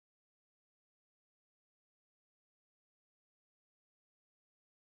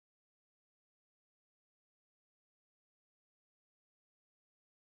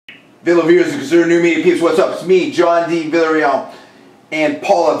Villarreal is considered new media peeps. What's up? It's me, John D. Villarreal, and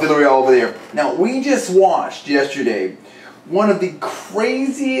Paula Villarreal over there. Now, we just watched yesterday one of the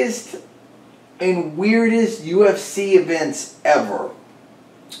craziest and weirdest UFC events ever.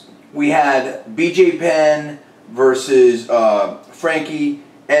 We had BJ Penn versus Frankie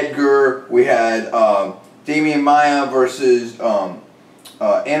Edgar. We had Damian Maia versus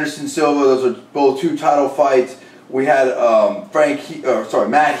Anderson Silva. Those are both two title fights. We had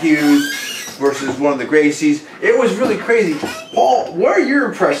Matt Hughes versus one of the Gracies. It was really crazy. Paul, what are your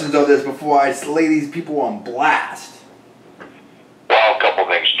impressions of this before I lay these people on blast? Well, a couple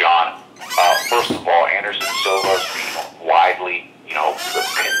things, John. First of all, Anderson Silva's being widely,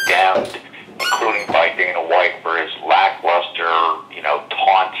 condemned, including by Dana White for his lackluster,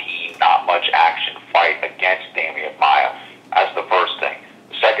 taunty, not much action fight against Damian Maia. That's the first thing.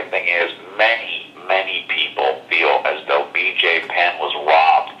 The second thing is many people feel as though BJ Penn was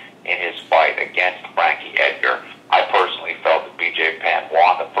robbed in his fight against Frankie Edgar. I personally felt that BJ Penn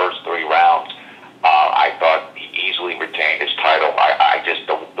won the first 3 rounds. I thought he easily retained his title.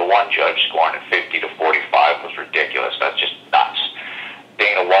 The one judge scoring at 50 to 45 was ridiculous. That's just nuts.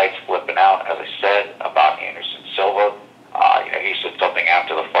 Dana White's flipping out, as I said, about Anderson Silva. He said something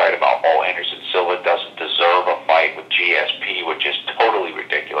after the fight about, Anderson Silva doesn't deserve a fight with GSP, which is totally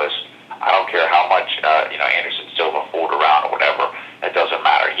ridiculous. I don't care how much, Anderson Silva fooled around or whatever. It doesn't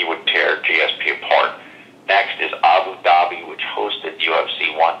matter. He would tear GSP apart. Next is Abu Dhabi, which hosted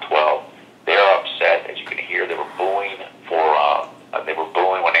UFC 112. They're upset, as you can hear. They were booing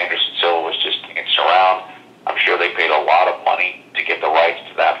when Anderson Silva was just dancing around. I'm sure they paid a lot of money to get the rights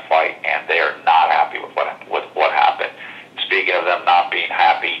to that fight, and they are not happy with what happened. Speaking of them not being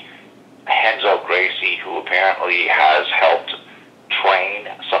happy, Renzo Gracie, who apparently has helped train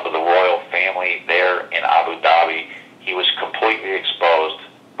some of the royal family there in Abu Dhabi, he was completely exposed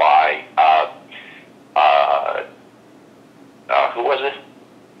by who was it?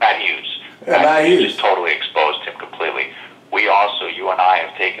 Matt Hughes. Yeah, Matt Hughes just totally exposed him completely. We also, you and I,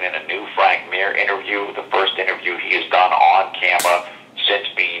 have taken in a new Frank Mir interview, the first interview he has done on camera since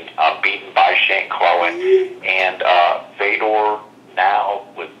being beaten by Shane Cohen. And Fedor now,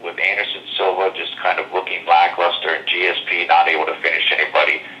 with Anderson Silva just kind of looking lackluster and GSP not able to finish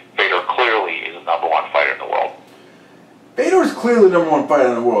anybody, Fedor clearly is the #1 fighter in the world. Fedor's clearly the #1 fighter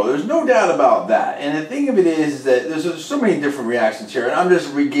in the world. There's no doubt about that. And the thing of it is that there's so many different reactions here, and I'm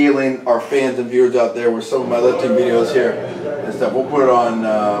just regaling our fans and viewers out there with some of my lifting videos here and stuff. We'll put it on.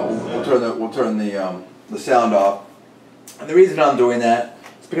 We'll turn the sound off. And the reason I'm doing that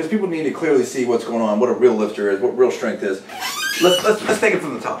is because people need to clearly see what's going on, what a real lifter is, what real strength is. Let's take it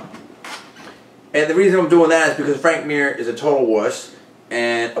from the top. And the reason I'm doing that is because Frank Mir is a total wuss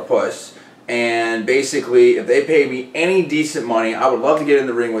and a puss. And basically, if they pay me any decent money, I would love to get in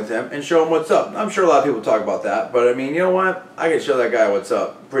the ring with him and show him what's up. I'm sure a lot of people talk about that, but I mean, you know what? I can show that guy what's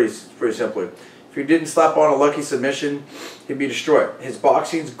up pretty simply. If he didn't slap on a lucky submission, he'd be destroyed. His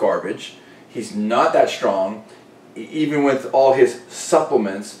boxing's garbage. He's not that strong, even with all his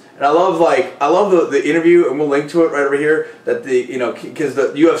supplements. And I love the interview, and we'll link to it right over here. That because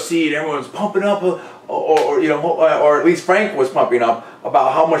the UFC and everyone's pumping up, or at least Frank was pumping up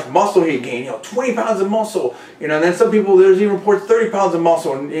about how much muscle he gained. 20 pounds of muscle. And then some people, there's even reports 30 pounds of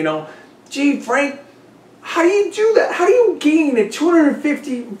muscle. And gee, Frank, how do you do that? How do you gain at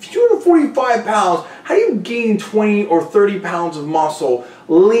 245 pounds? How do you gain 20 or 30 pounds of muscle,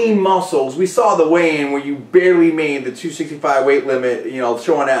 lean muscles? We saw the weigh-in where you barely made the 265 weight limit,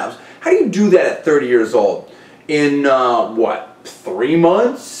 showing abs. How do you do that at 30 years old? In, 3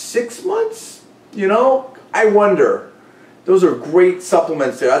 months? 6 months? I wonder. Those are great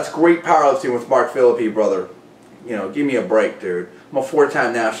supplements there. That's great powerlifting with Mark Philippi, brother. Give me a break, dude. I'm a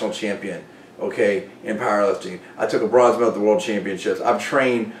 4-time national champion. Okay, in powerlifting. I took a bronze medal at the World Championships. I've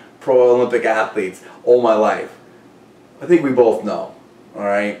trained pro Olympic athletes all my life. I think we both know, all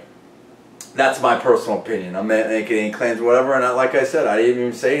right? That's my personal opinion. I'm not making any claims or whatever, and like I said, I didn't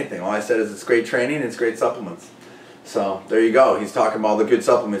even say anything. All I said is it's great training and it's great supplements. So, there you go. He's talking about all the good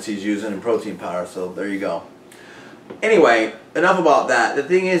supplements he's using in protein powder, so there you go. Anyway, enough about that. The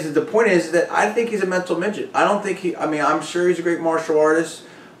thing is, the point is that I think he's a mental midget. I don't think I'm sure he's a great martial artist.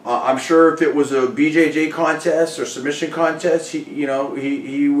 I'm sure if it was a BJJ contest or submission contest,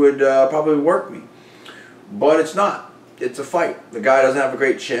 he would probably work me. But it's not. It's a fight. The guy doesn't have a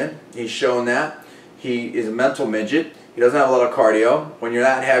great chin. He's shown that. He is a mental midget. He doesn't have a lot of cardio. When you're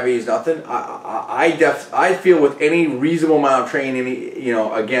that heavy, he's nothing. I feel with any reasonable amount of training,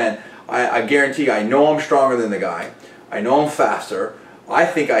 again, I guarantee I know I'm stronger than the guy. I know I'm faster. I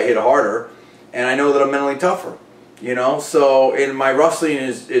think I hit harder. And I know that I'm mentally tougher. You know, so in my wrestling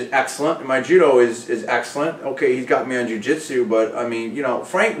is excellent, and my judo is excellent. Okay, he's got me on jiu-jitsu, but I mean, you know,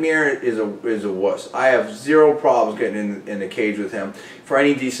 Frank Mir is a wuss. I have zero problems getting in the cage with him for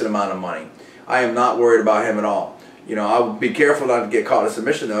any decent amount of money. I am not worried about him at all. You know, I would be careful not to get caught in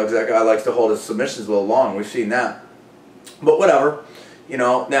submission though, because that guy likes to hold his submissions a little long. We've seen that. But whatever. You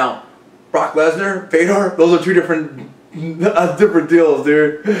know, now Brock Lesnar, Fedor, those are two different deals,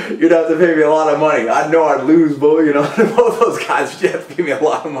 dude. You'd have to pay me a lot of money. I know I'd lose, but you know, both those guys, you have to pay me a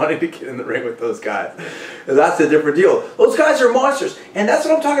lot of money to get in the ring with those guys. That's a different deal. Those guys are monsters, and that's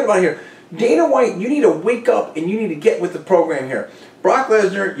what I'm talking about here. Dana White, you need to wake up and you need to get with the program here. Brock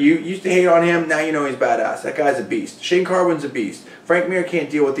Lesnar, you used to hate on him, now you know he's badass. That guy's a beast. Shane Carwin's a beast. Frank Mir can't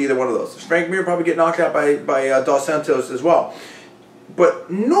deal with either one of those. Frank Mir probably get knocked out by Dos Santos as well. But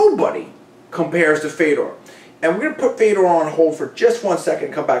nobody compares to Fedor. And we're going to put Fedor on hold for just 1 second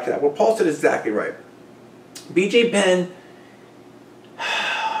and come back to that. Well, Paul said exactly right. BJ Penn,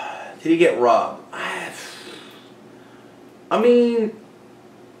 did he get robbed? I mean,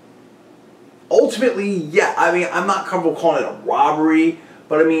 ultimately, yeah. I mean, I'm not comfortable calling it a robbery,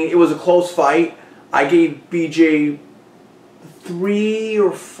 but I mean, it was a close fight. I gave BJ 3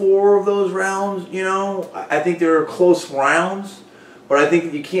 or 4 of those rounds, you know. I think they were close rounds. But I think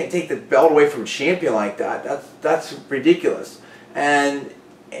that you can't take the belt away from a champion like that. That's ridiculous. And,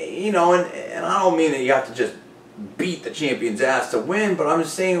 you know, and I don't mean that you have to just beat the champion's ass to win, but I'm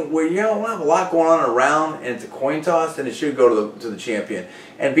just saying where you don't have a lot going on around and it's a coin toss, then it should go to the champion.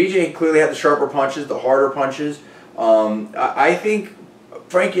 And BJ clearly had the sharper punches, the harder punches. I think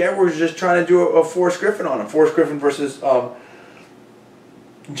Frankie Edwards is just trying to do a Forrest Griffin on him. Forrest Griffin versus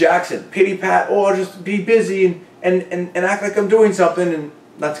Jackson. Pity pat, oh, I'll just be busy and act like I'm doing something, and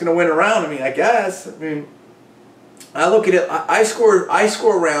that's going to win a round. I mean, I guess. I mean, I look at it. I score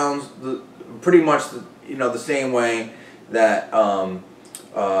rounds pretty much the same way that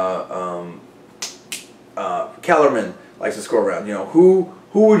Kellerman likes to score rounds. You know, who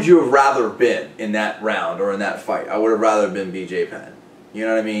would you have rather been in that round or in that fight? I would have rather been BJ Penn. You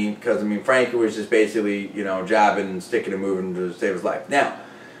know what I mean? Because I mean, Frankie was just basically, you know, jabbing and sticking and moving to save his life. Now,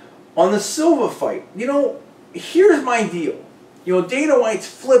 on the Silva fight, you know, here's my deal. You know, Dana White's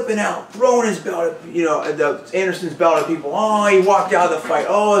flipping out, throwing his belt at, you know, Anderson's belt at people. Oh, he walked out of the fight.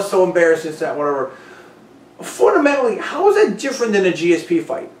 Oh, it's so embarrassing, that, whatever. Fundamentally, how is that different than a GSP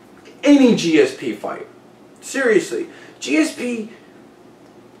fight? Any GSP fight. Seriously. GSP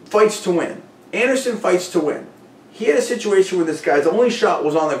fights to win. Anderson fights to win. He had a situation where this guy's only shot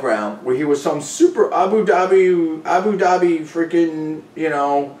was on the ground, where he was some super Abu Dhabi freaking, you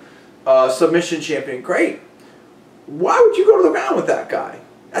know, submission champion. Great. Why would you go to the ground with that guy?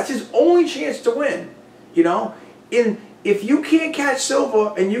 That's his only chance to win. You know, if you can't catch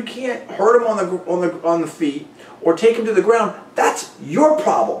Silva and you can't hurt him on the feet or take him to the ground, that's your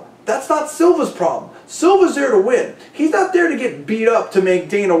problem. That's not Silva's problem. Silva's there to win. He's not there to get beat up to make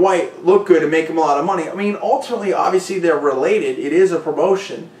Dana White look good and make him a lot of money. I mean, ultimately, obviously, they're related. It is a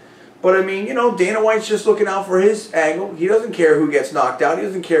promotion. But, I mean, you know, Dana White's just looking out for his angle. He doesn't care who gets knocked out. He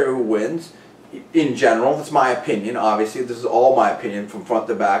doesn't care who wins. In general, that's my opinion, obviously. This is all my opinion from front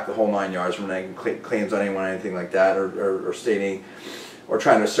to back, the whole 9 yards, from making claims on anyone, anything like that, or stating, or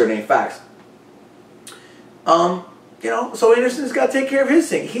trying to assert any facts. You know, so Anderson's got to take care of his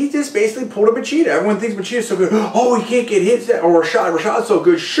thing. He just basically pulled a Machida. Everyone thinks Machida's so good. Oh, he can't get hit. Or Rashad's so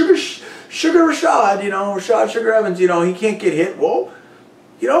good. Sugar Rashad, you know, Rashad Sugar Evans, you know, he can't get hit. Well,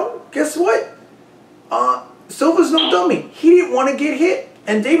 you know, guess what? Silva's no dummy. He didn't want to get hit.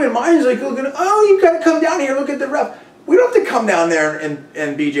 And Damon Myers like looking, oh, you got to come down here, look at the ref. We don't have to come down there and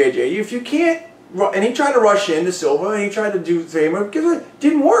BJJ. If you can't, and he tried to rush into Silva, and he tried to do the same, it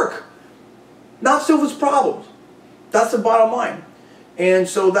didn't work. Not Silva's problems. That's the bottom line. And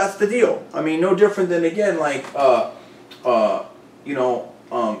so that's the deal. I mean, no different than, again, like, you know,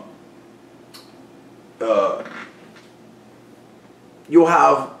 you'll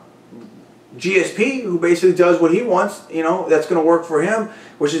have GSP, who basically does what he wants, you know, that's going to work for him,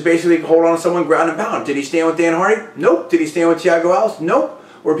 which is basically hold on to someone ground and pound. Did he stand with Dan Hardy? Nope. Did he stand with Thiago Alves? Nope.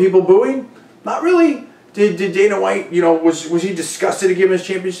 Were people booing? Not really. Did Dana White, you know, was he disgusted to give him his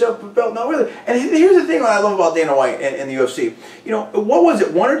championship belt? Not really. And here's the thing that I love about Dana White and the UFC. You know, what was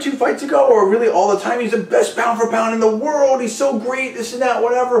it, 1 or 2 fights ago, or really all the time? He's the best pound for pound in the world. He's so great, this and that,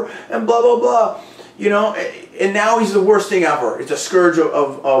 whatever, and blah, blah, blah. You know, and now he's the worst thing ever. It's a scourge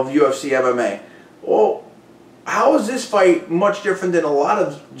of UFC MMA. Well, how is this fight much different than a lot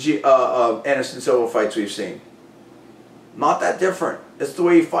of Anderson Silva fights we've seen? Not that different. It's the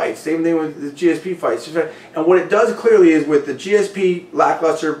way he fights. Same thing with the GSP fights. And what it does clearly is with the GSP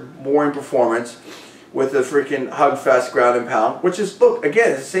lackluster, boring performance, with the freaking hug fest ground and pound, which is, look,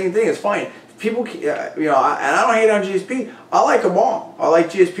 again, it's the same thing. It's fine. People, you know, and I don't hate on GSP. I like them all. I like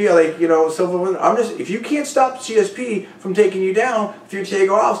GSP. I like, you know, Silva. I'm just, if you can't stop GSP from taking you down through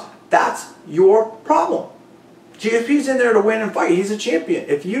takeoffs, that's your problem. GSP's in there to win and fight. He's a champion.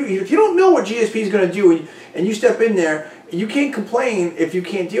 If you don't know what GSP is going to do and you step in there, you can't complain if you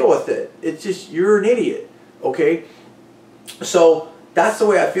can't deal with it. It's just, you're an idiot. Okay? So that's the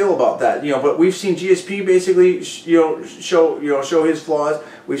way I feel about that. You know, but we've seen GSP basically, show his flaws.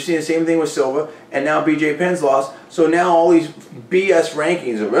 We've seen the same thing with Silva, and now BJ Penn's lost. So now all these BS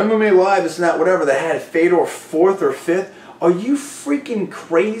rankings of MMA Live, this and that, whatever, that had Fedor 4th or 5th. Are you freaking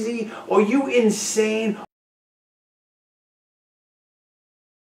crazy? Are you insane?